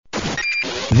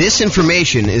This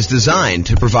information is designed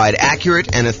to provide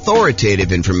accurate and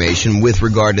authoritative information with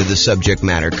regard to the subject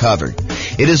matter covered.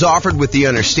 It is offered with the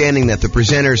understanding that the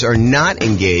presenters are not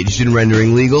engaged in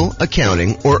rendering legal,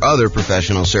 accounting, or other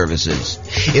professional services.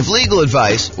 If legal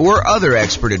advice or other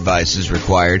expert advice is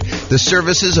required, the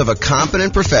services of a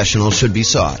competent professional should be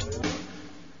sought.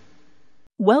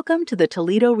 Welcome to the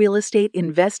Toledo Real Estate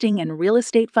Investing and Real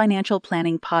Estate Financial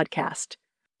Planning Podcast.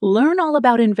 Learn all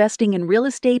about investing in real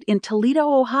estate in Toledo,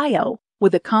 Ohio,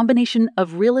 with a combination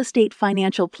of real estate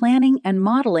financial planning and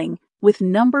modeling with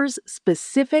numbers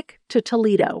specific to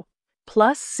Toledo,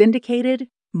 plus syndicated,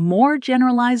 more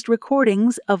generalized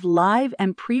recordings of live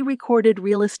and pre-recorded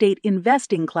real estate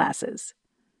investing classes.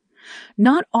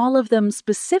 Not all of them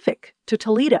specific to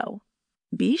Toledo.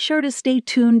 Be sure to stay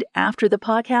tuned after the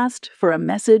podcast for a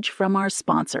message from our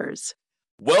sponsors.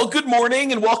 Well, good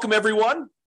morning and welcome, everyone.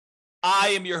 I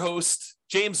am your host,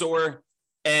 James Orr,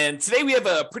 and today we have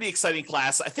a pretty exciting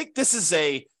class. I think this is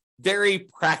a very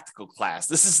practical class.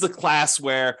 This is the class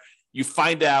where you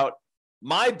find out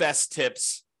my best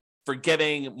tips for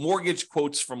getting mortgage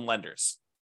quotes from lenders.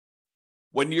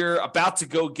 When you're about to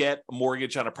go get a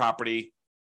mortgage on a property,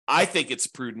 I think it's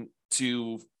prudent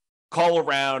to call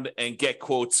around and get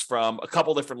quotes from a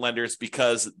couple different lenders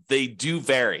because they do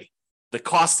vary. The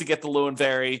cost to get the loan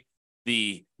vary.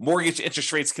 The mortgage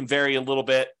interest rates can vary a little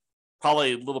bit,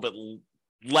 probably a little bit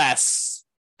less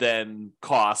than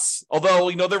costs. Although,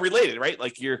 they're related, right?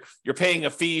 Like you're paying a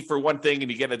fee for one thing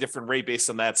and you get a different rate based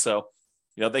on that. So,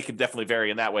 they can definitely vary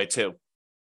in that way too.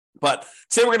 But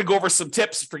today we're going to go over some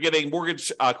tips for getting mortgage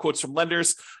quotes from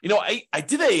lenders. I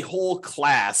did a whole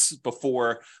class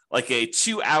before, like a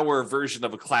 2-hour version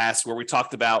of a class where we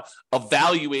talked about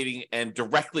evaluating and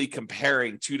directly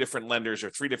comparing 2 different lenders or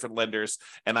 3 different lenders.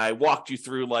 And I walked you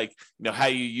through how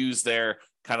you use their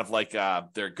kind of like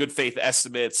their good faith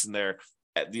estimates and their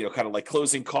kind of like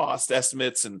closing cost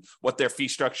estimates and what their fee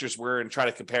structures were and try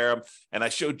to compare them. And I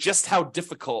showed just how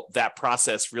difficult that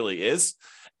process really is.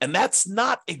 And that's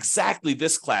not exactly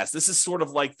this class. This is sort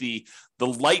of like the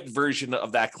light version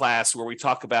of that class where we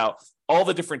talk about all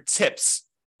the different tips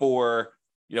for,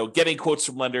 getting quotes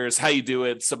from lenders, how you do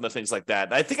it, some of the things like that.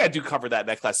 And I think I do cover that in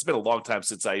that class. It's been a long time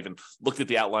since I even looked at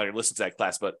the outline or listened to that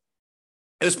class, but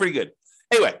it was pretty good.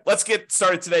 Anyway, let's get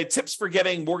started today. Tips for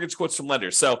getting mortgage quotes from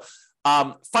lenders. So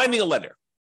finding a lender.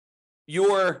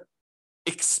 Your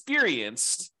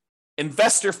experienced,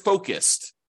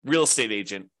 investor-focused real estate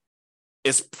agent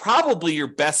is probably your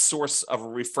best source of a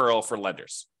referral for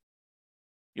lenders.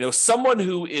 Someone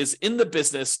who is in the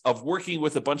business of working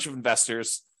with a bunch of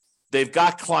investors, they've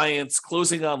got clients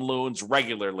closing on loans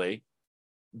regularly.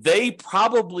 They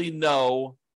probably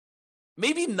know,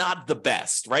 maybe not the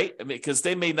best, right? Because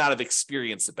they may not have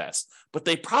experienced the best, but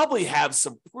they probably have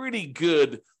some pretty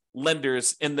good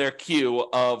lenders in their queue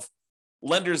of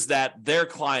lenders that their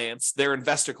clients, their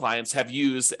investor clients have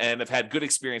used and have had good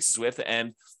experiences with.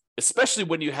 And especially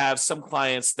when you have some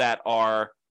clients that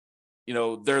are,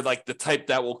 they're like the type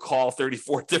that will call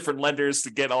 34 different lenders to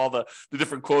get all the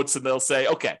different quotes. And they'll say,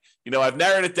 okay, I've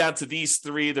narrowed it down to these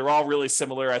 3. They're all really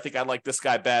similar. I think I like this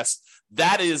guy best.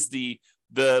 That is the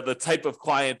type of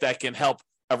client that can help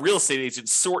a real estate agent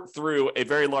sort through a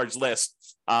very large list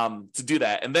to do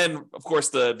that. And then, of course,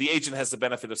 the agent has the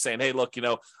benefit of saying, hey, look,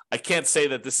 I can't say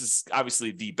that this is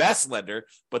obviously the best lender,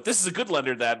 but this is a good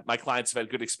lender that my clients have had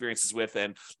good experiences with,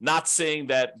 and not saying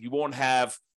that you won't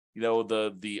have,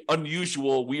 the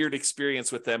unusual, weird experience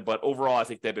with them, but overall, I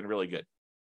think they've been really good.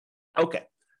 Okay.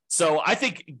 So I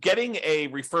think getting a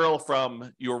referral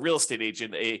from your real estate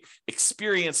agent, a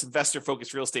experienced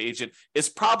investor-focused real estate agent, is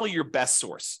probably your best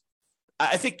source.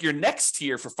 I think your next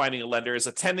tier for finding a lender is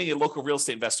attending a local real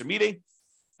estate investor meeting,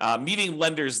 meeting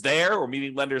lenders there or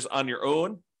meeting lenders on your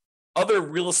own, other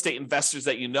real estate investors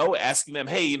that asking them,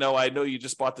 hey, I know you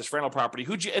just bought this rental property.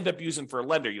 Who'd you end up using for a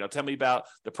lender? Tell me about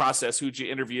the process. Who'd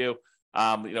you interview?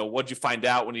 What'd you find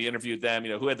out when you interviewed them?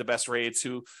 Who had the best rates?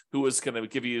 Who was going to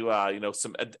give you,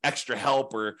 some extra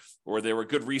help or they were a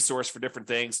good resource for different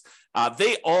things.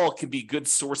 They all can be good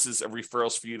sources of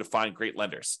referrals for you to find great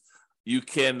lenders. You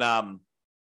can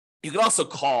also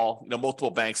call,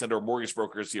 multiple banks and or mortgage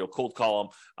brokers, cold call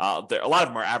them. A lot of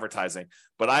them are advertising,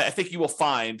 but I think you will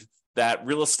find that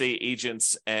real estate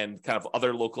agents and kind of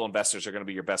other local investors are going to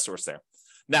be your best source there.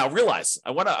 Now, realize,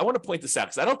 I want to point this out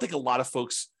because I don't think a lot of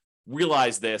folks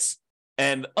realize this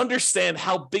and understand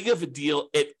how big of a deal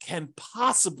it can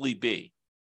possibly be.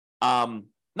 Not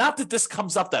that this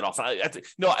comes up that often.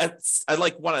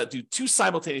 I want to do 2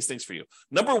 simultaneous things for you.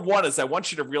 Number one is I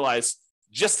want you to realize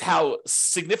just how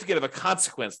significant of a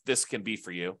consequence this can be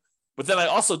for you. But then I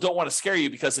also don't want to scare you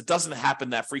because it doesn't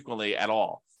happen that frequently at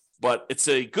all. But it's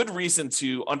a good reason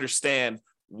to understand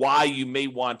why you may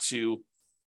want to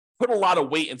put a lot of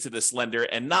weight into this lender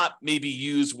and not maybe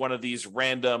use one of these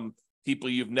random people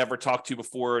you've never talked to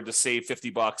before to save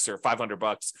 $50 or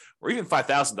 $500 or even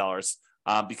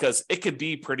 $5,000, because it could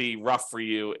be pretty rough for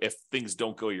you if things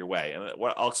don't go your way. And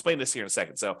I'll explain this here in a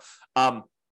second. So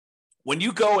when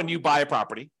you go and you buy a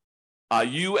property,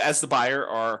 you as the buyer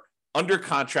are under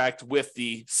contract with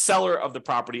the seller of the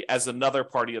property as another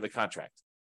party of the contract.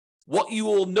 What you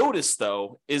will notice,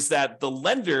 though, is that the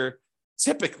lender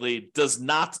typically does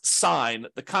not sign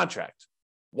the contract.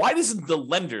 Why doesn't the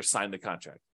lender sign the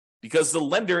contract? Because the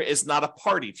lender is not a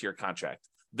party to your contract.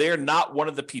 They're not one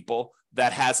of the people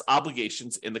that has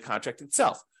obligations in the contract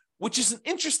itself, which is an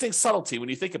interesting subtlety when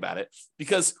you think about it,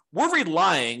 because we're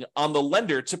relying on the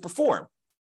lender to perform,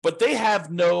 but they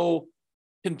have no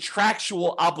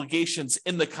contractual obligations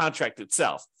in the contract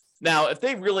itself. Now, if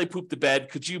they really poop the bed,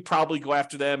 could you probably go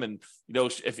after them? And,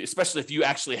 especially if you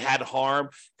actually had harm,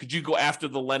 could you go after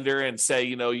the lender and say,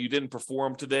 you didn't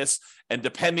perform to this? And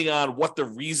depending on what the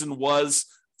reason was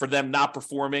for them not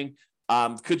performing,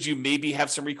 could you maybe have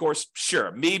some recourse?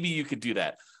 Sure, maybe you could do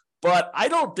that. But I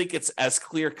don't think it's as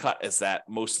clear cut as that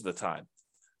most of the time.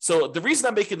 So the reason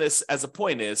I'm making this as a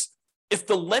point is if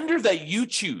the lender that you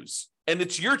choose, and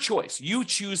it's your choice, you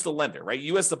choose the lender, right?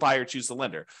 You as the buyer choose the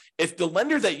lender. If the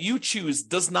lender that you choose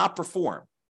does not perform,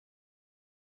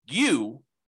 you,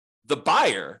 the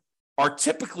buyer, are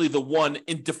typically the one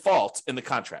in default in the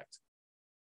contract.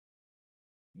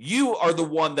 You are the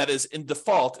one that is in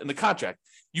default in the contract.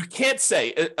 You can't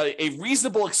say a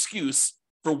reasonable excuse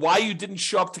for why you didn't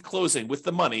show up to closing with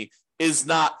the money is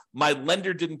not my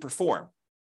lender didn't perform,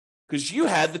 because you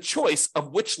had the choice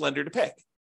of which lender to pick.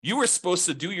 You were supposed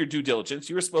to do your due diligence.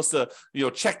 You were supposed to,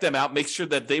 check them out, make sure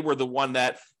that they were the one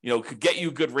that, could get you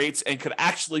good rates and could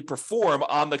actually perform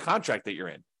on the contract that you're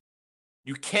in.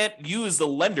 You can't use the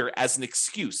lender as an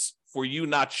excuse for you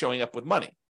not showing up with money.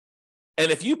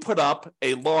 And if you put up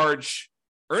a large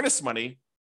earnest money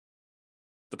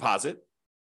deposit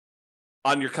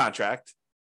on your contract,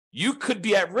 you could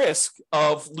be at risk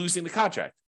of losing the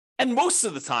contract. And most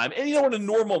of the time, and in a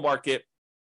normal market,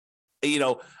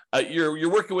 you're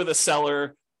working with a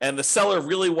seller and the seller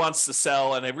really wants to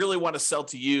sell and they really want to sell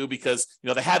to you because,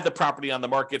 they had the property on the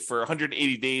market for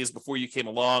 180 days before you came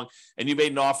along and you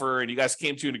made an offer and you guys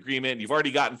came to an agreement and you've already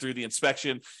gotten through the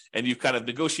inspection and you've kind of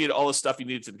negotiated all the stuff you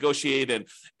needed to negotiate.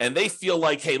 And they feel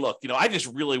like, hey, look, I just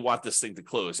really want this thing to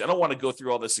close. I don't want to go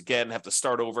through all this again and have to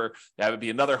start over. That would be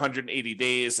another 180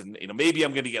 days. And, maybe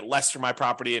I'm going to get less for my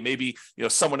property and maybe,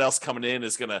 someone else coming in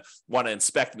is going to want to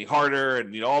inspect me harder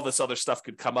and, all this other stuff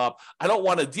could come up. I don't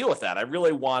want to deal with that. I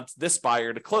really want this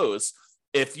buyer to close.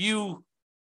 If you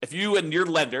and your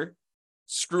lender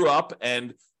screw up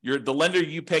and the lender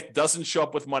you pick doesn't show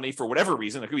up with money for whatever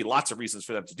reason, there could be lots of reasons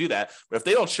for them to do that, but if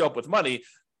they don't show up with money,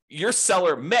 your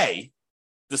seller may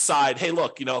decide, hey,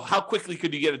 look, how quickly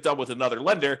could you get it done with another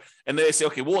lender? And they say,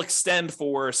 okay, we'll extend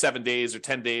for 7 days or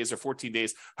 10 days or 14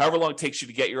 days, however long it takes you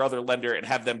to get your other lender and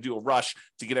have them do a rush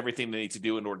to get everything they need to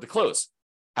do in order to close.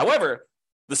 However,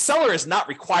 the seller is not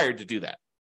required to do that.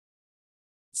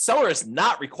 Seller is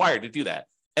not required to do that.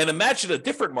 And imagine a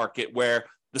different market where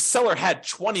the seller had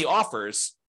 20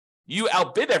 offers, you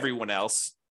outbid everyone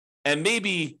else, and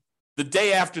maybe the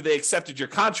day after they accepted your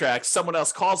contract, someone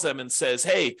else calls them and says,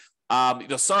 hey,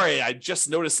 sorry, I just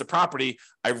noticed the property.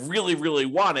 I really, really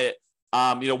want it.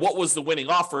 What was the winning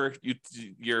offer?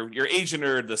 Your agent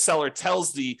or the seller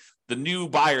tells the new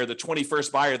buyer, the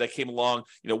 21st buyer that came along,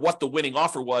 what the winning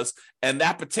offer was. And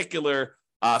that particular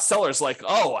seller's like,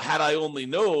 oh, had I only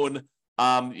known,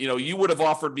 you would have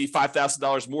offered me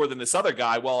 $5,000 more than this other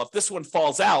guy. Well, if this one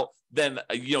falls out, then,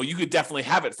 you could definitely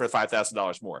have it for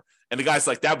 $5,000 more. And the guy's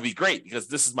like, that would be great because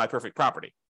this is my perfect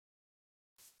property.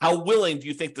 How willing do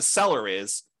you think the seller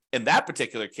is in that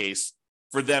particular case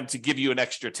for them to give you an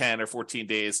extra 10 or 14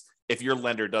 days if your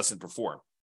lender doesn't perform?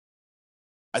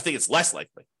 I think it's less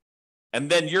likely. And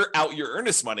then you're out your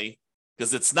earnest money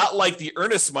because it's not like the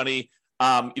earnest money,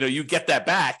 you get that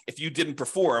back if you didn't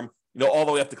perform, all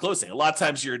the way up to closing. A lot of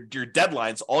times your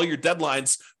deadlines, all your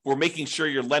deadlines for making sure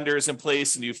your lender is in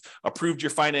place and you've approved your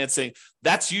financing,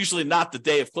 that's usually not the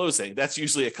day of closing. That's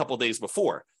usually a couple of days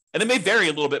before. And it may vary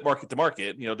a little bit market to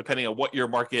market, depending on what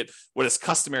is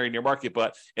customary in your market.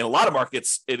 But in a lot of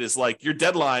markets, it is like your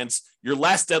deadlines, your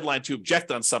last deadline to object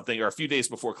on something are a few days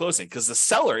before closing because the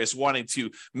seller is wanting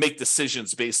to make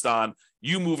decisions based on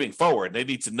you moving forward. They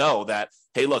need to know that,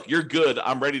 hey, look, you're good.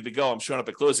 I'm ready to go. I'm showing up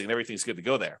at closing and everything's good to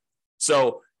go there.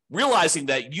 So realizing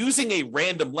that using a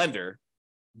random lender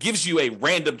gives you a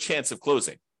random chance of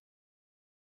closing.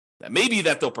 That may be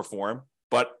that they'll perform,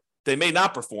 but they may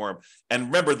not perform. And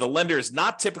remember, the lender is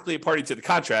not typically a party to the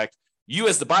contract. You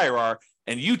as the buyer are,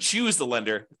 and you choose the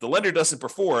lender. If the lender doesn't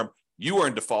perform, you are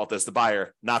in default as the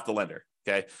buyer, not the lender.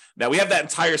 Okay. Now we have that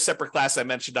entire separate class I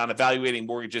mentioned on evaluating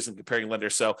mortgages and comparing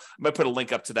lenders. So I'm going to put a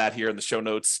link up to that here in the show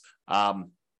notes,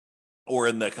 or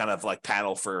in the kind of like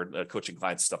panel for coaching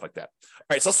clients, stuff like that. All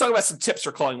right. So let's talk about some tips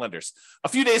for calling lenders. A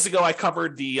few days ago, I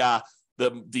covered the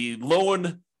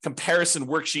loan comparison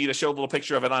worksheet. I showed a little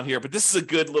picture of it on here, but this is a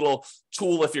good little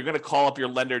tool if you're going to call up your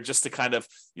lender just to kind of,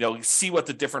 see what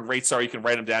the different rates are. You can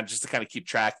write them down just to kind of keep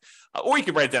track, or you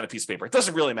can write it down on a piece of paper. It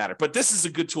doesn't really matter, but this is a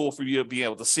good tool for you to be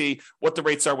able to see what the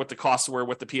rates are, what the costs were,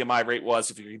 what the PMI rate was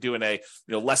if you're doing a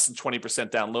less than 20%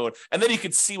 down loan, and then you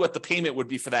can see what the payment would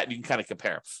be for that, and you can kind of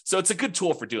compare. So it's a good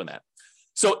tool for doing that.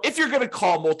 So if you're going to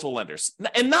call multiple lenders,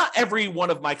 and not every one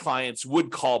of my clients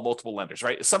would call multiple lenders,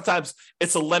 right? Sometimes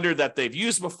it's a lender that they've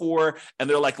used before, and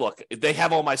they're like, look, they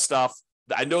have all my stuff.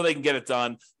 I know they can get it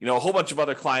done. A whole bunch of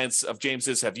other clients of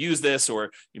James's have used this,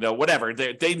 or, whatever.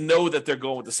 They know that they're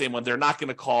going with the same one. They're not going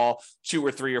to call 2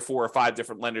 or 3 or 4 or 5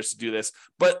 different lenders to do this.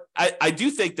 But I do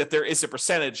think that there is a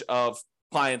percentage of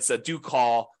clients that do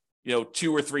call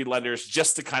 2 or 3 lenders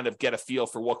just to kind of get a feel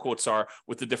for what quotes are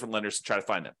with the different lenders to try to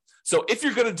find them. So if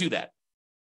you're going to do that,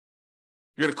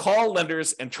 you're going to call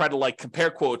lenders and try to compare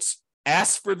quotes,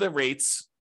 ask for the rates,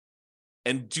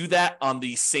 and do that on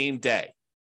the same day.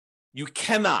 You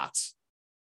cannot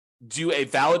do a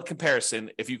valid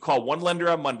comparison if you call one lender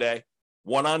on Monday,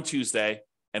 one on Tuesday,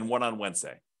 and one on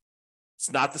Wednesday.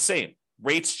 It's not the same.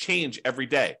 Rates change every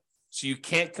day. So you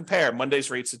can't compare Monday's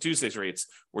rates to Tuesday's rates,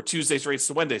 or Tuesday's rates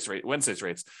to Wednesday's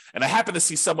rates. And I happen to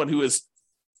see someone who is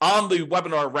on the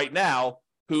webinar right now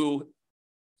who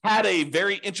had a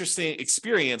very interesting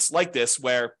experience like this,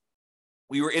 where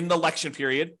we were in the election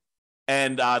period,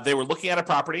 and they were looking at a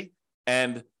property,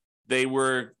 and they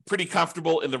were pretty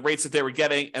comfortable in the rates that they were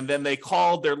getting. And then they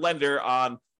called their lender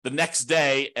on the next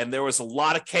day, and there was a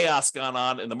lot of chaos going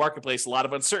on in the marketplace, a lot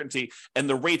of uncertainty, and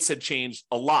the rates had changed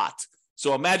a lot.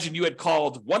 So imagine you had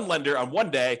called one lender on one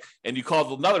day and you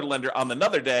called another lender on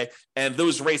another day, and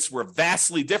those rates were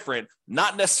vastly different,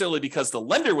 not necessarily because the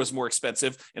lender was more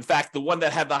expensive. In fact, the one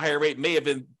that had the higher rate may have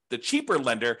been the cheaper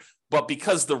lender, but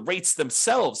because the rates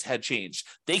themselves had changed.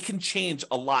 They can change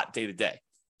a lot day to day.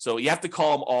 So you have to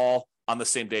call them all on the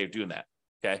same day of doing that.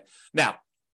 Okay. Now,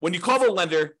 when you call the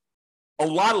lender, a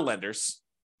lot of lenders,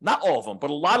 not all of them,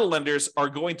 but a lot of lenders are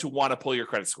going to want to pull your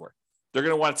credit score. They're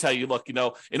going to want to tell you, look,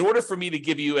 in order for me to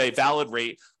give you a valid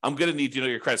rate, I'm going to need to know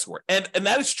your credit score. And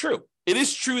that is true. It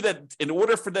is true that in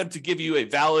order for them to give you a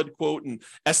valid quote and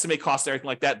estimate costs and everything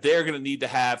like that, they're going to need to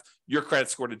have your credit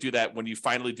score to do that when you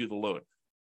finally do the loan.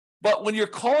 But when you're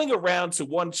calling around to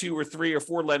 1, 2, or 3 or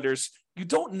 4 lenders, you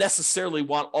don't necessarily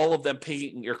want all of them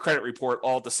paying your credit report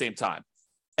all at the same time.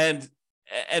 And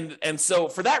so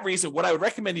for that reason, what I would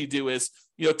recommend you do is,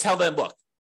 tell them, look,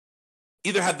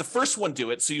 either have the first one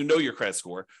do it so you know your credit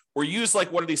score, or use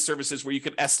one of these services where you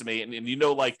can estimate and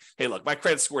hey, look, my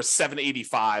credit score is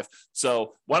 785.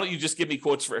 So why don't you just give me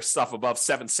quotes for stuff above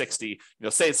 760?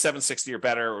 Say it's 760 or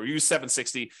better, or use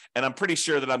 760. And I'm pretty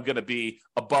sure that I'm going to be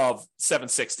above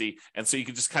 760. And so you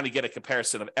can just kind of get a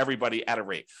comparison of everybody at a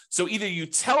rate. So either you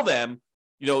tell them,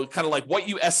 kind of what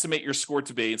you estimate your score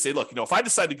to be, and say, look, if I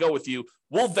decide to go with you,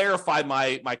 we'll verify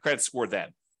my credit score then.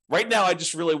 Right now, I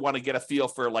just really want to get a feel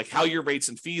for how your rates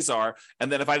and fees are.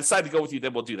 And then if I decide to go with you,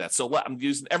 then we'll do that. So I'm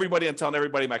telling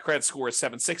everybody my credit score is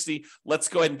 760. Let's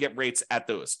go ahead and get rates at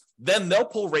those. Then they'll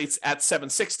pull rates at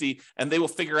 760, and they will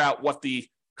figure out what the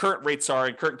current rates are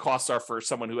and current costs are for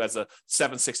someone who has a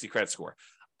 760 credit score.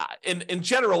 In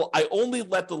general, I only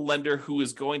let the lender who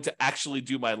is going to actually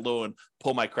do my loan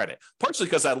pull my credit, partially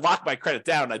because I lock my credit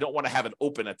down. And I don't want to have it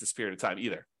open at this period of time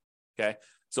either. Okay.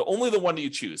 So only the one that you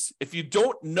choose. If you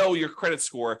don't know your credit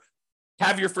score,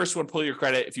 have your first one pull your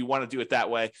credit if you want to do it that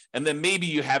way. And then maybe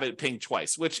you have it ping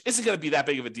twice, which isn't going to be that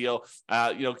big of a deal.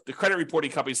 The credit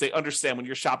reporting companies, they understand when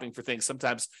you're shopping for things,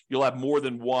 sometimes you'll have more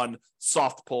than one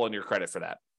soft pull on your credit for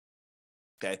that.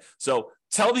 Okay. So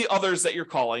tell the others that you're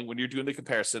calling when you're doing the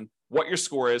comparison what your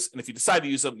score is. And if you decide to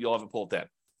use them, you'll have it pulled then.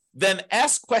 Then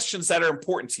ask questions that are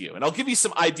important to you. And I'll give you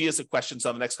some ideas of questions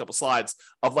on the next couple slides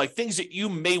of things that you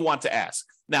may want to ask.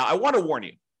 Now, I want to warn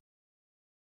you.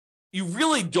 You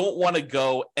really don't want to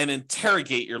go and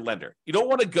interrogate your lender. You don't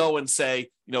want to go and say,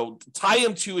 tie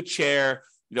him to a chair,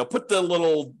 put the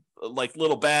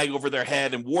little bag over their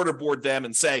head and waterboard them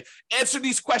and say, answer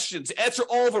these questions, answer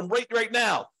all of them right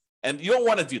now. And you don't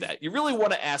want to do that. You really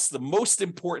want to ask the most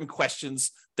important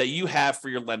questions that you have for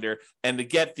your lender and to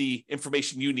get the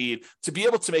information you need to be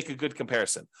able to make a good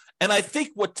comparison. And I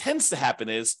think what tends to happen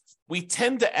is we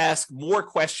tend to ask more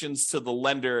questions to the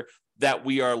lender that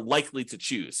we are likely to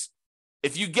choose.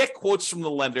 If you get quotes from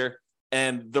the lender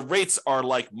and the rates are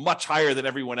like much higher than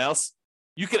everyone else,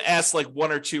 you can ask like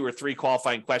 1 or 2 or 3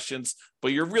 qualifying questions,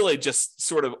 but you're really just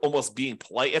sort of almost being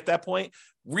polite at that point.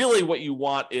 Really what you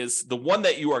want is the one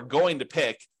that you are going to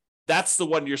pick. That's the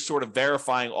one you're sort of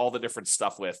verifying all the different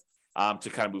stuff with to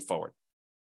kind of move forward.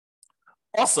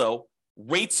 Also,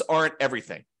 rates aren't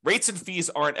everything. Rates and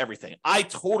fees aren't everything. I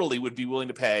totally would be willing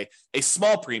to pay a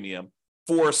small premium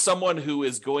for someone who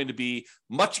is going to be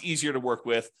much easier to work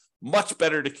with, much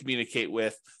better to communicate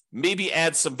with, maybe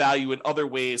add some value in other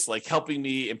ways, like helping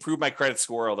me improve my credit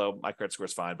score, although my credit score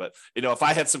is fine. But, if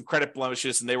I had some credit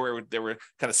blemishes and they were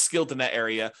kind of skilled in that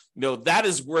area, that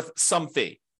is worth some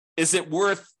fee. Is it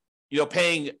worth,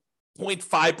 paying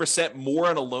 0.5% more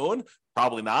on a loan?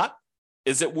 Probably not.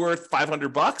 Is it worth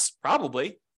 $500?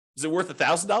 Probably. Is it worth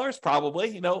 $1,000?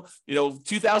 Probably.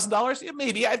 $2,000? Yeah,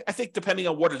 maybe. I think depending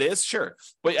on what it is, sure.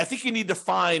 But I think you need to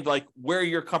find like where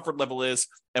your comfort level is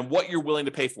and what you're willing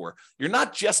to pay for. You're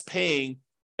not just paying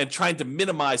and trying to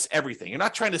minimize everything. You're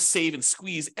not trying to save and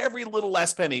squeeze every little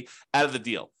last penny out of the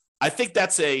deal. I think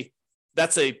that's a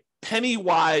penny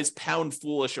wise, pound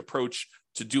foolish approach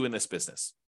to doing this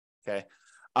business. Okay.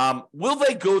 Will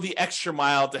they go the extra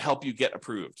mile to help you get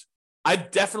approved?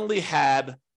 I've definitely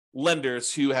had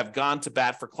lenders who have gone to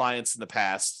bat for clients in the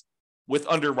past with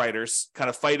underwriters kind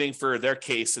of fighting for their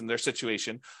case and their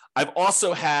situation. I've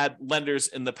also had lenders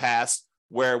in the past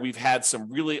where we've had some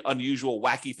really unusual,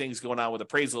 wacky things going on with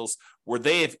appraisals where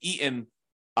they have eaten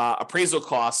appraisal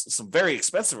costs, some very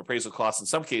expensive appraisal costs in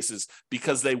some cases,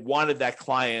 because they wanted that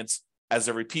client as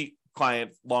a repeat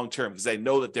client long-term because they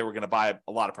know that they were going to buy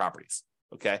a lot of properties.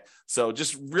 Okay. So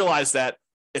just realize that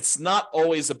it's not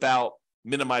always about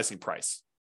minimizing price.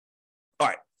 All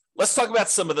right, let's talk about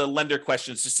some of the lender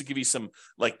questions just to give you some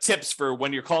like tips for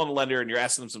when you're calling a lender and you're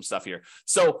asking them some stuff here.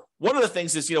 So one of the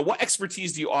things is, what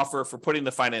expertise do you offer for putting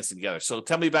the financing together? So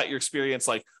tell me about your experience,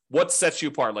 like what sets you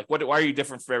apart? Like why are you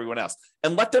different from everyone else?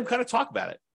 And let them kind of talk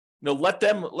about it. Let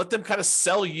them kind of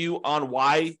sell you on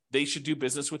why they should do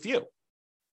business with you.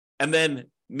 And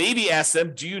then maybe ask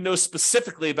them, do you know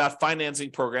specifically about financing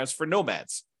programs for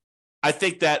nomads? I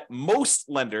think that most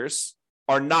lenders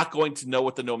are not going to know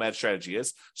what the nomad strategy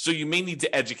is. So you may need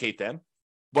to educate them.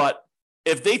 But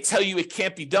if they tell you it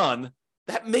can't be done,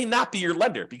 that may not be your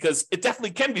lender because it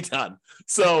definitely can be done.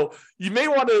 So you may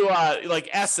want to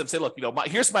ask them, say, look,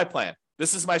 here's my plan.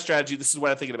 This is my strategy. This is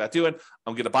what I'm thinking about doing.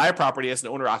 I'm going to buy a property as an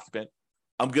owner occupant.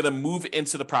 I'm going to move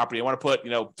into the property. I want to put,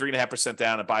 3.5%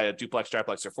 down and buy a duplex,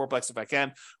 triplex, or fourplex if I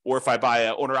can. Or if I buy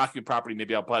an owner occupant property,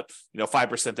 maybe I'll put,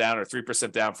 5% down or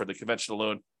 3% down for the conventional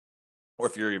loan. Or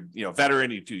if you're, a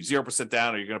veteran, you do 0%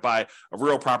 down, or you're going to buy a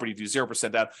rural property, do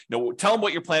 0% down. Tell them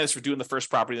what your plan is for doing the first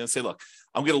property, and then say, look,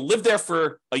 I'm going to live there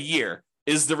for a year.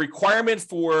 Is the requirement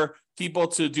for people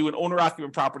to do an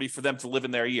owner-occupant property for them to live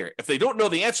in there a year? If they don't know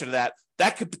the answer to that,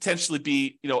 that could potentially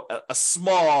be, a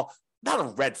small, not a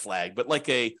red flag, but like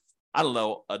a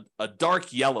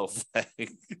dark yellow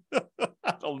flag.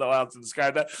 I don't know how to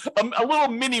describe that. A little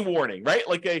mini warning, right?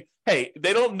 Like hey,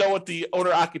 they don't know what the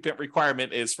owner-occupant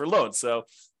requirement is for loans, so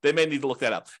they may need to look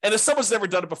that up. And if someone's never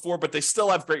done it before, but they still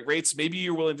have great rates, maybe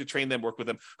you're willing to train them, work with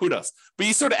them. Who knows? But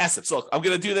you sort of ask them, so look, I'm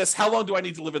going to do this. How long do I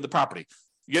need to live in the property?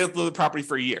 You got to live in the property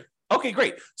for a year. Okay,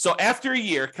 great. So after a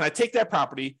year, can I take that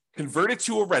property, convert it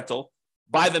to a rental,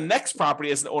 buy the next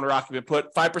property as an owner-occupant,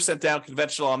 put 5% down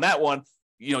conventional on that one,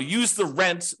 use the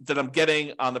rent that I'm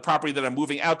getting on the property that I'm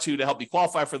moving out to help me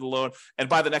qualify for the loan and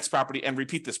buy the next property and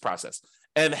repeat this process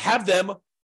and have them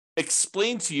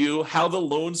explain to you how the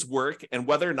loans work and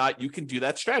whether or not you can do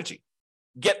that strategy.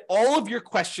 Get all of your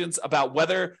questions about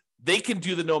whether they can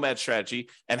do the nomad strategy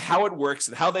and how it works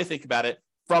and how they think about it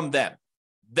from them.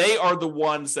 They are the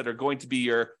ones that are going to be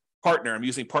your partner. I'm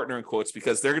using partner in quotes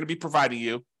because they're going to be providing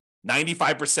you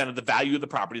 95% of the value of the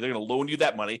property. They're going to loan you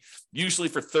that money, usually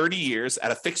for 30 years at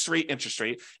a fixed rate interest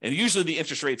rate. And usually the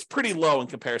interest rate's pretty low in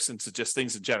comparison to just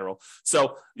things in general.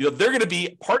 So, they're going to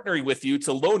be partnering with you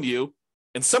to loan you,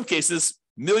 in some cases,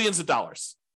 millions of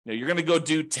dollars. You're going to go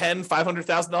do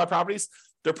 $500,000 properties.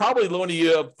 They're probably loaning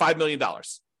you $5 million.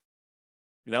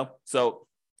 So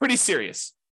pretty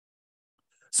serious.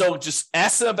 So just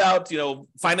ask them about,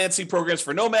 financing programs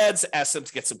for nomads, ask them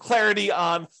to get some clarity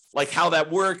on like how that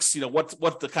works,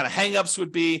 what the kind of hangups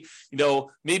would be,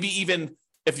 maybe even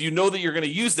if you know that you're going to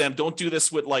use them, don't do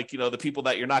this with the people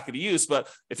that you're not going to use. But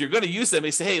if you're going to use them, they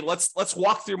say, hey, let's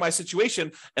walk through my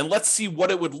situation and let's see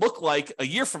what it would look like a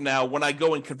year from now when I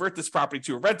go and convert this property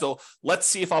to a rental. Let's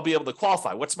see if I'll be able to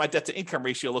qualify. What's my debt to income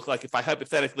ratio look like if I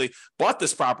hypothetically bought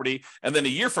this property and then a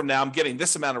year from now I'm getting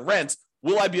this amount of rent?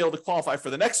 Will I be able to qualify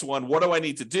for the next one? What do I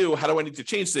need to do? How do I need to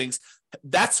change things?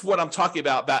 That's what I'm talking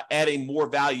about adding more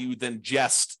value than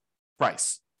just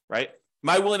price, right? Am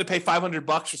I willing to pay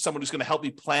 $500 for someone who's going to help me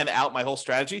plan out my whole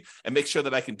strategy and make sure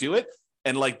that I can do it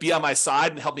and be on my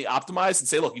side and help me optimize and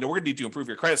say, look, we're going to need to improve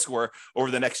your credit score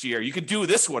over the next year. You can do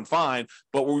this one fine,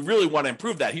 but we really want to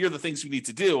improve that. Here are the things we need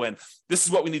to do. And this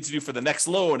is what we need to do for the next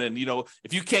loan. And,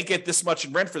 if you can't get this much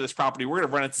in rent for this property, we're going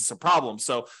to run into some problems.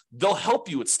 So they'll help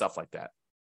you with stuff like that.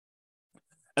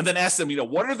 And then ask them,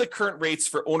 what are the current rates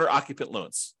for owner occupant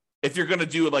loans? If you're going to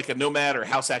do a nomad or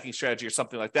house hacking strategy or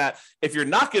something like that. If you're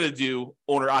not going to do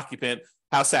owner occupant,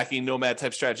 house hacking, nomad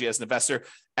type strategy as an investor,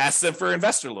 ask them for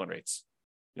investor loan rates.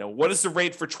 What is the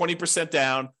rate for 20%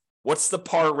 down? What's the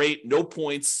par rate? No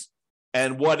points.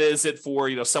 And what is it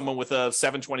for, someone with a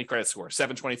 720 credit score,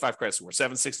 725 credit score,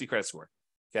 760 credit score?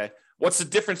 Okay. What's the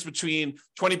difference between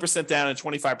 20% down and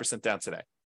 25% down today?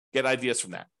 Get ideas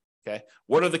from that. Okay.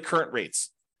 What are the current rates?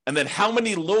 And then how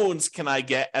many loans can I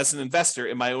get as an investor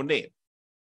in my own name?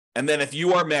 And then if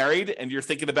you are married and you're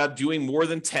thinking about doing more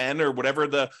than 10 or whatever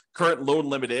the current loan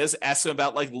limit is, ask them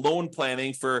about loan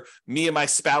planning for me and my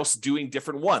spouse doing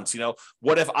different ones.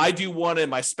 What if I do one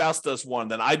and my spouse does one,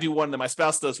 then I do one and my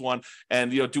spouse does one?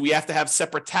 And, do we have to have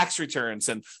separate tax returns?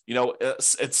 And,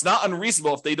 it's not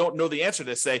unreasonable if they don't know the answer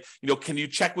to say, can you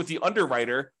check with the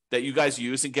underwriter that you guys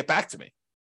use and get back to me?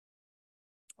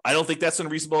 I don't think that's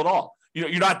unreasonable at all.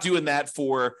 You're not doing that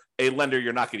for a lender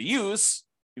you're not going to use.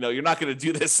 You're not going to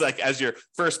do this as your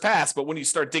first pass, but when you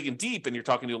start digging deep and you're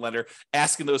talking to a lender,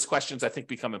 asking those questions, I think,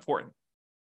 become important.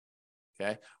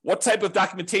 Okay. What type of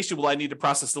documentation will I need to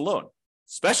process the loan?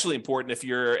 Especially important if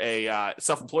you're a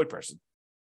self-employed person,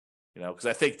 because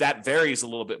I think that varies a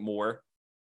little bit more,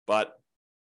 but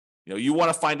you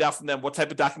want to find out from them what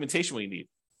type of documentation will you need.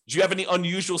 Did you have any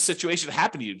unusual situation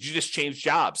happen to you? Did you just change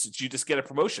jobs? Did you just get a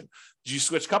promotion? Did you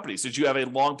switch companies? Did you have a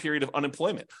long period of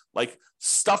unemployment?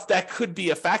 Stuff that could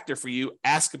be a factor for you,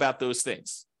 ask about those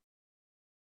things.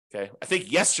 Okay. I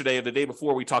think yesterday or the day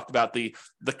before we talked about the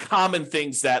common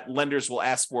things that lenders will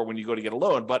ask for when you go to get a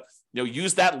loan, but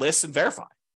use that list and verify.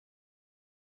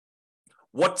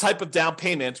 What type of down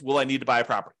payment will I need to buy a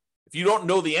property? If you don't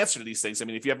know the answer to these things,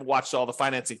 if you haven't watched all the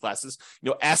financing classes,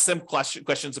 ask them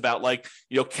questions about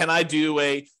can I do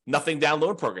a nothing down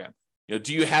loan program?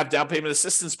 Do you have down payment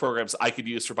assistance programs I could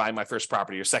use for buying my first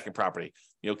property or second property?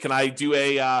 Can I do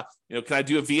a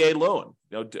VA loan?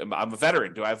 I'm a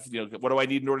veteran. Do I have, what do I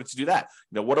need in order to do that?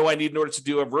 What do I need in order to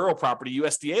do a rural property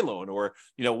USDA loan? Or,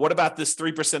 what about this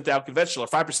 3% down conventional or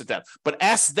 5% down? But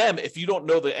ask them, if you don't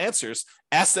know the answers,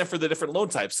 ask them for the different loan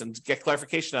types and get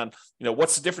clarification on,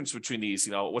 what's the difference between these?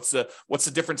 What's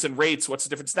the difference in rates? What's the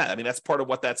difference in that? That's part of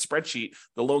what that spreadsheet,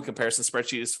 the loan comparison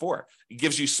spreadsheet, is for. It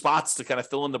gives you spots to kind of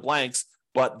fill in the blanks,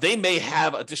 but they may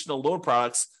have additional loan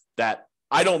products that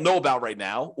I don't know about right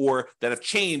now, or that have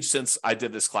changed since I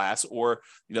did this class, or,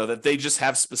 that they just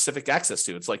have specific access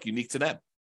to. It's unique to them.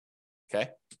 Okay.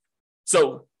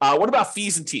 So what about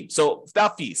fees and team? So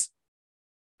about fees,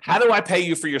 how do I pay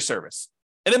you for your service?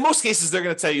 And in most cases, they're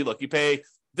going to tell you, look, you pay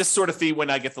this sort of fee when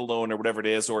I get the loan or whatever it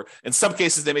is, or in some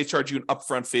cases, they may charge you an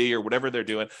upfront fee or whatever they're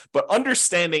doing, but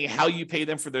understanding how you pay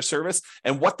them for their service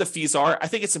and what the fees are, I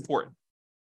think it's important.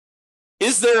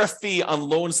 Is there a fee on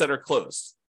loans that are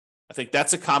closed? I think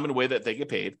that's a common way that they get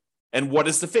paid. And what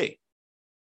is the fee?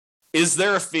 Is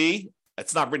there a fee?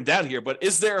 It's not written down here, but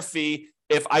is there a fee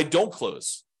if I don't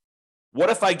close? What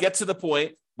if I get to the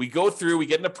point, we go through, we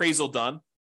get an appraisal done,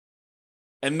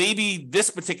 and maybe this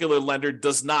particular lender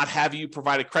does not have you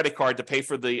provide a credit card to pay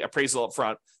for the appraisal up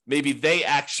front. Maybe they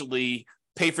actually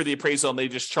pay for the appraisal and they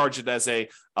just charge it as a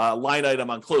line item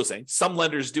on closing. Some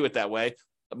lenders do it that way.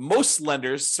 Most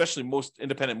lenders, especially most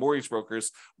independent mortgage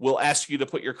brokers, will ask you to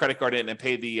put your credit card in and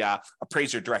pay the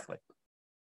appraiser directly.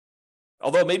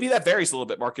 Although maybe that varies a little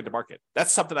bit market to market.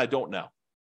 That's something I don't know.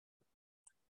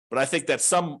 But I think that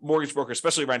some mortgage brokers,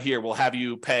 especially around here, will have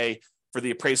you pay for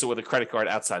the appraisal with a credit card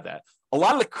outside that. A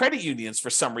lot of the credit unions, for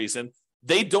some reason,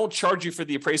 they don't charge you for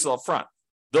the appraisal up front.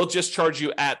 They'll just charge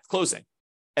you at closing.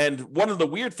 And one of the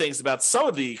weird things about some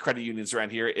of the credit unions around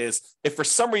here is if for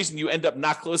some reason you end up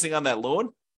not closing on that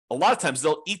loan, a lot of times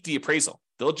they'll eat the appraisal.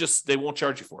 They won't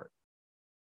charge you for it.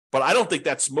 But I don't think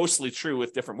that's mostly true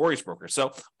with different mortgage brokers.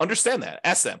 So understand that.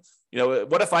 Ask them,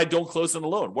 what if I don't close on the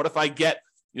loan? What if I get,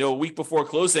 a week before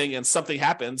closing and something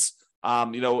happens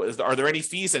Are there any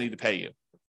fees I need to pay you?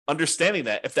 Understanding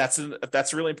that if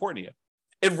that's really important to you.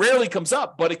 It rarely comes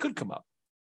up, but it could come up.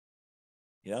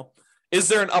 Is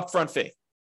there an upfront fee?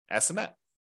 Ask them that.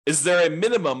 Is there a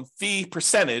minimum fee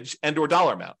percentage and or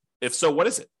dollar amount? If so, what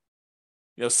is it?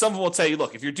 Some of them will tell you,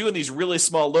 look, if you're doing these really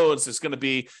small loans, it's going to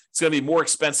be more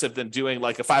expensive than doing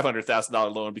like a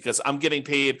 $500,000 loan because I'm getting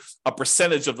paid a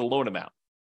percentage of the loan amount.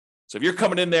 So if you're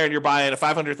coming in there and you're buying a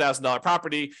 $500,000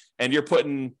 property and you're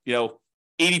putting,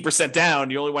 80% down,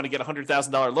 you only want to get a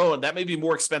 $100,000 loan, that may be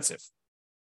more expensive.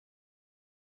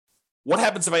 What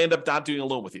happens if I end up not doing a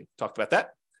loan with you? Talked about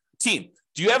that. Team,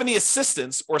 do you have any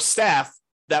assistants or staff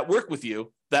that work with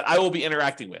you that I will be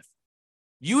interacting with?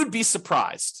 You would be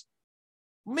surprised.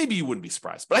 Maybe you wouldn't be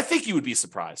surprised, but I think you would be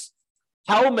surprised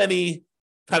how many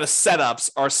kind of setups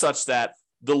are such that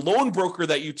the loan broker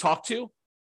that you talk to,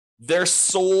 their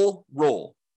sole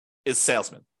role is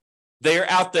salesman. They are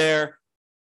out there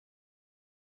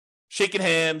shaking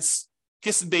hands,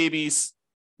 kissing babies,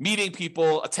 meeting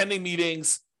people, attending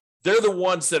meetings. They're the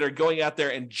ones that are going out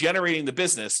there and generating the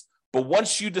business. But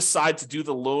once you decide to do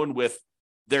the loan with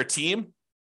their team,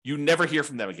 you never hear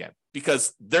from them again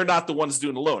because they're not the ones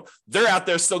doing the loan. They're out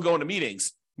there still going to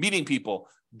meetings, meeting people,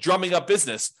 drumming up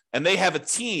business, and they have a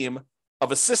team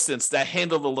of assistants that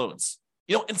handle the loans.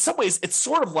 In some ways, it's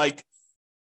sort of like,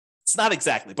 it's not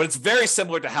exactly, but it's very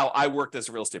similar to how I worked as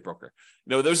a real estate broker.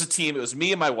 There was a team, it was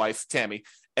me and my wife, Tammy,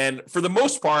 and for the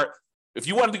most part, if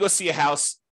you wanted to go see a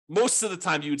house, most of the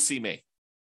time you would see me.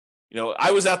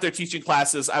 I was out there teaching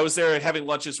classes. I was there having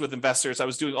lunches with investors. I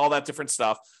was doing all that different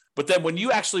stuff. But then when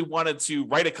you actually wanted to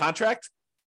write a contract,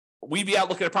 we'd be out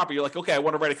looking at property. You're like, okay, I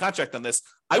want to write a contract on this.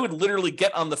 I would literally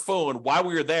get on the phone while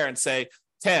we were there and say,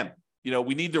 Tam,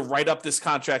 we need to write up this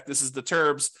contract. This is the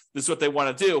terms. This is what they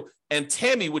want to do. And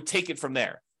Tammy would take it from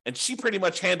there. And she pretty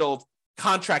much handled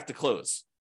contract to close,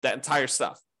 that entire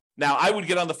stuff. Now, I would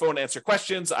get on the phone, answer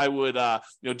questions. I would,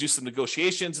 do some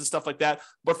negotiations and stuff like that.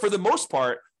 But for the most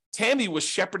part, Tammy was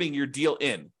shepherding your deal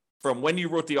in from when you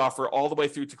wrote the offer all the way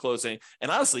through to closing, and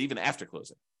honestly, even after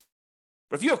closing.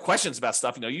 But if you have questions about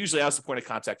stuff, usually I was the point of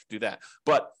contact to do that.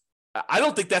 But I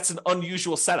don't think that's an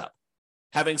unusual setup.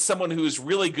 Having someone who's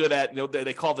really good at,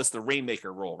 they call this the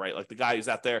rainmaker role, right? Like the guy who's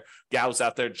out there, gal who's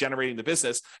out there generating the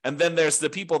business. And then there's the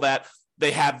people that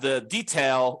they have the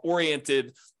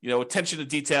detail-oriented, attention to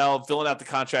detail, filling out the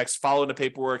contracts, following the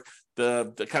paperwork,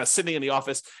 the kind of sitting in the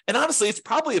office. And honestly, it's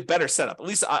probably a better setup. At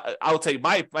least I'll tell you,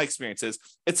 my experience is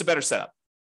it's a better setup.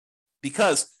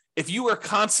 Because if you are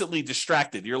constantly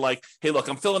distracted, you're like, hey, look,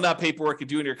 I'm filling out paperwork and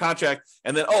doing your contract.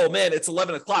 And then, oh man, it's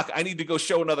 11 o'clock. I need to go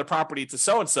show another property to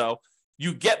so-and-so.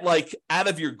 You get like out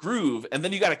of your groove and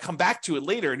then you got to come back to it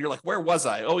later. And you're like, where was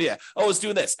I? Oh yeah. Oh, I was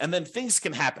doing this. And then things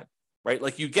can happen. Right?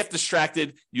 Like you get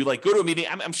distracted, you like go to a meeting.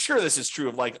 I'm sure this is true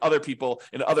of like other people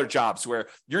in other jobs where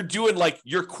you're doing like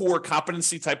your core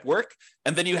competency type work.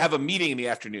 And then you have a meeting in the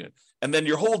afternoon and then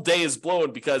your whole day is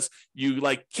blown because you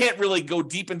like can't really go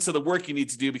deep into the work you need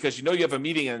to do because you have a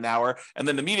meeting in an hour and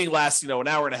then the meeting lasts, an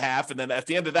hour and a half. And then at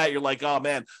the end of that, you're like, oh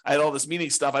man, I had all this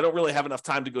meeting stuff. I don't really have enough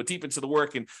time to go deep into the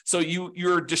work. And so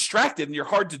you're distracted and you're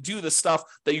hard to do the stuff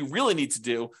that you really need to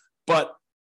do. But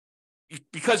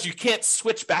because you can't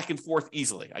switch back and forth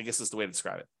easily, I guess is the way to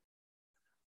describe it.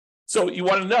 So you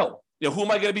want to know, who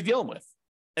am I going to be dealing with?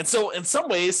 And so in some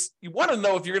ways, you want to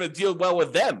know if you're going to deal well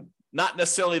with them, not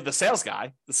necessarily the sales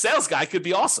guy. The sales guy could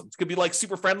be awesome. It could be like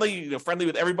super friendly, friendly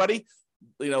with everybody,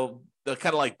 the kind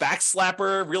of like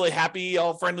backslapper, really happy,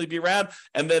 all friendly to be around.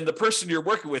 And then the person you're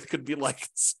working with could be like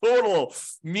total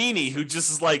meanie who just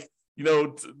is like,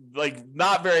 like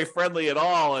not very friendly at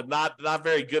all and not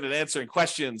very good at answering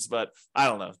questions. But I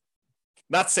don't know.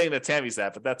 Not saying that Tammy's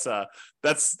that, but that's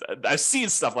I've seen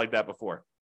stuff like that before.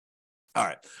 All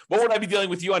right. What would I be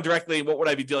dealing with you on directly? And what would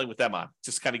I be dealing with them on?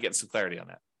 Just kind of getting some clarity on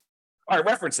that. All right.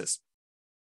 References.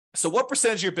 So what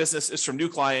percentage of your business is from new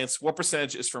clients? What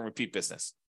percentage is from repeat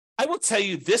business? I will tell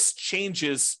you this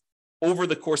changes over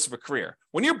the course of a career.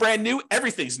 When you're brand new,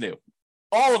 everything's new.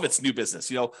 All of it's new business.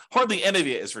 Hardly any of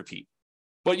it is repeat.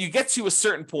 But you get to a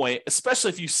certain point, especially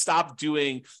if you stop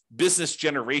doing business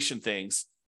generation things,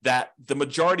 that the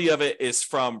majority of it is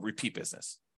from repeat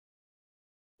business.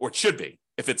 Or it should be.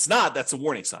 If it's not, that's a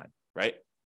warning sign, right?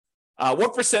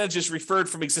 What percentage is referred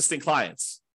from existing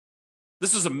clients?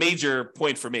 This was a major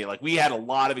point for me. Like we had a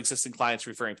lot of existing clients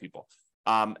referring people.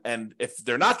 And if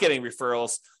they're not getting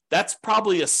referrals, that's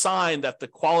probably a sign that the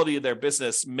quality of their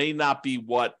business may not be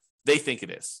what they think it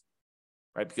is,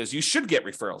 right? Because you should get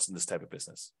referrals in this type of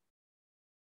business.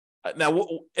 Now,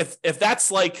 if that's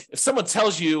like, if someone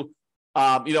tells you,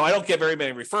 I don't get very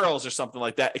many referrals or something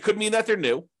like that, it could mean that they're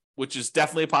new, which is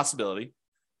definitely a possibility.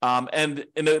 And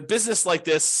in a business like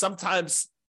this, sometimes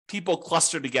people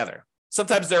cluster together.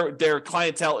 Sometimes their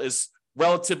clientele is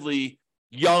relatively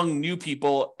young, new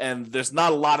people, and there's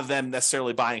not a lot of them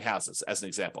necessarily buying houses, as an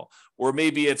example. Or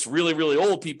maybe it's really, really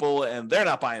old people and they're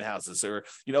not buying houses. Or,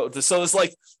 so it's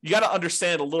like, you got to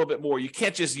understand a little bit more. You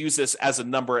can't just use this as a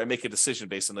number and make a decision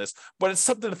based on this, but it's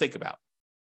something to think about.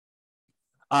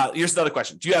 Here's another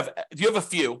question. Do you have a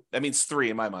few, that means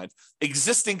 3 in my mind,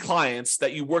 existing clients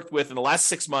that you worked with in the last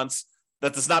 6 months?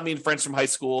 That does not mean friends from high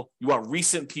school. You want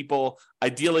recent people,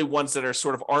 ideally ones that are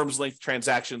sort of arm's length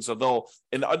transactions, although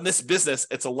in this business,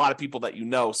 it's a lot of people that you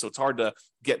know, so it's hard to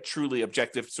get truly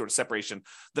objective sort of separation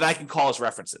that I can call as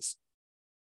references.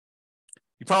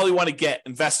 You probably want to get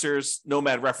investors,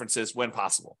 nomad references when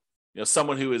possible.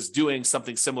 Someone who is doing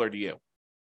something similar to you.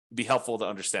 It'd be helpful to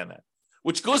understand that.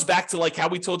 Which goes back to like how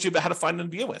we told you about how to find them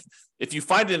to begin with. If you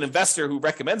find an investor who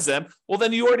recommends them, well,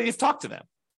 then you already have talked to them.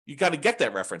 You got to get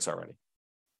that reference already.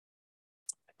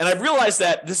 And I've realized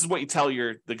that this is what you tell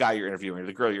the guy you're interviewing or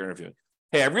the girl you're interviewing.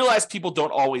 Hey, I realize people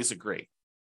don't always agree.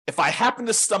 If I happen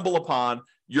to stumble upon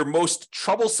your most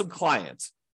troublesome client,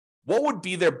 what would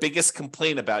be their biggest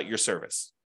complaint about your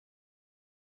service?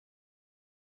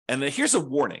 And then here's a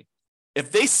warning.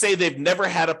 If they say they've never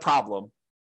had a problem,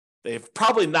 they've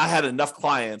probably not had enough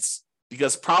clients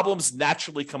because problems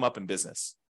naturally come up in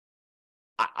business.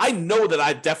 I know that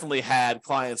I've definitely had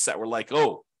clients that were like,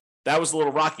 oh, that was a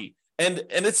little rocky. And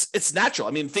it's natural.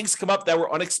 I mean, things come up that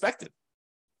were unexpected.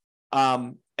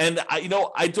 And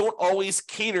I don't always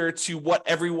cater to what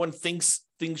everyone thinks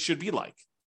things should be like,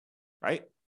 right?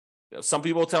 Some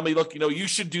people tell me, look, you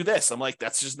should do this. I'm like,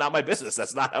 that's just not my business.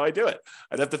 That's not how I do it.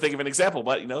 I'd have to think of an example,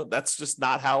 but that's just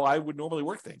not how I would normally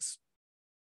work things.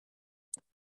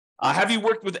 Have you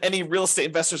worked with any real estate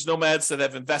investors, nomads that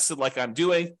have invested like I'm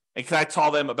doing? And can I tell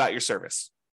them about your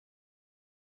service?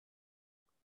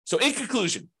 So in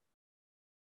conclusion,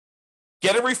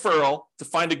 get a referral to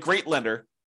find a great lender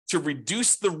to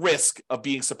reduce the risk of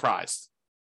being surprised.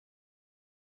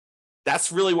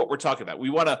 That's really what we're talking about. We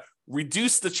want to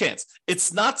reduce the chance.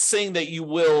 It's not saying that you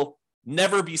will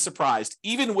never be surprised,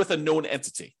 even with a known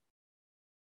entity,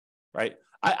 right?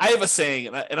 I have a saying,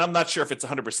 and I'm not sure if it's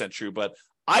 100% true, but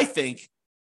I think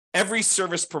every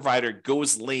service provider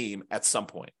goes lame at some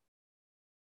point.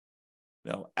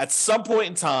 At some point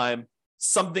in time,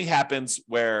 something happens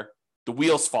where the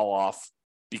wheels fall off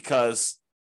because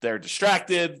they're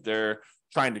distracted, they're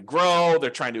trying to grow,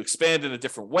 they're trying to expand in a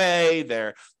different way,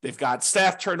 they've got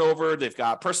staff turnover, they've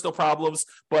got personal problems,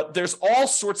 but there's all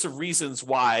sorts of reasons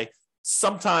why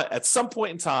at some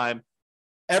point in time,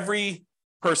 every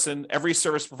person, every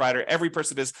service provider, every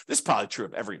person this is probably true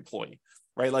of every employee,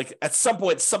 right? Like at some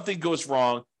point, something goes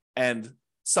wrong and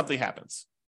something happens.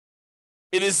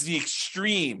 It is the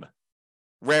extreme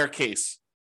rare case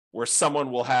where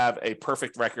someone will have a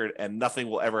perfect record and nothing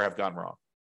will ever have gone wrong.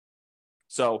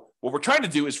 So what we're trying to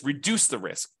do is reduce the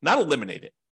risk, not eliminate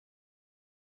it.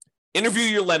 Interview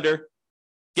your lender,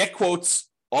 get quotes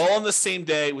all on the same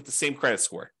day with the same credit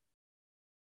score.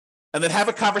 And then have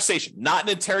a conversation, not an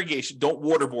interrogation. Don't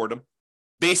waterboard them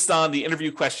based on the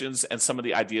interview questions and some of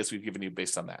the ideas we've given you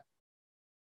based on that.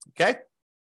 Okay?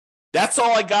 That's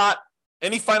all I got.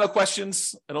 Any final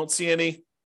questions? I don't see any.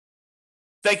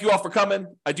 Thank you all for coming.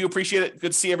 I do appreciate it.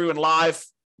 Good to see everyone live.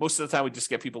 Most of the time, we just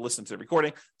get people listening to the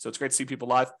recording. So it's great to see people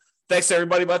live. Thanks,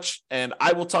 everybody, much. And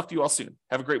I will talk to you all soon.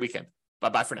 Have a great weekend.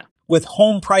 Bye-bye for now. With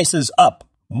home prices up,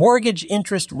 mortgage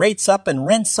interest rates up, and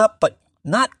rents up, but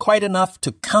not quite enough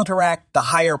to counteract the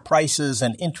higher prices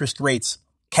and interest rates,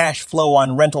 cash flow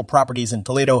on rental properties in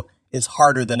Toledo is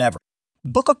harder than ever.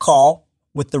 Book a call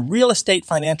with the Real Estate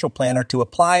Financial Planner to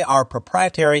apply our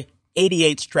proprietary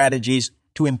 88 strategies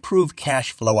to improve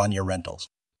cash flow on your rentals.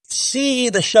 See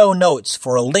the show notes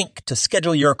for a link to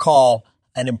schedule your call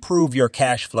and improve your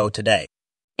cash flow today.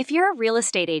 If you're a real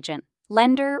estate agent,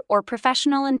 lender, or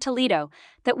professional in Toledo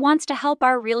that wants to help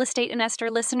our Real Estate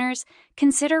Investor listeners,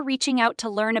 consider reaching out to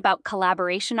learn about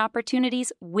collaboration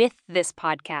opportunities with this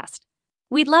podcast.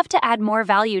 We'd love to add more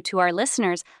value to our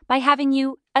listeners by having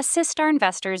you assist our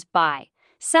investors buy,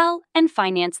 sell, and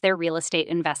finance their real estate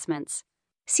investments.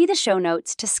 See the show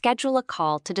notes to schedule a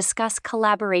call to discuss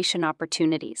collaboration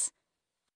opportunities.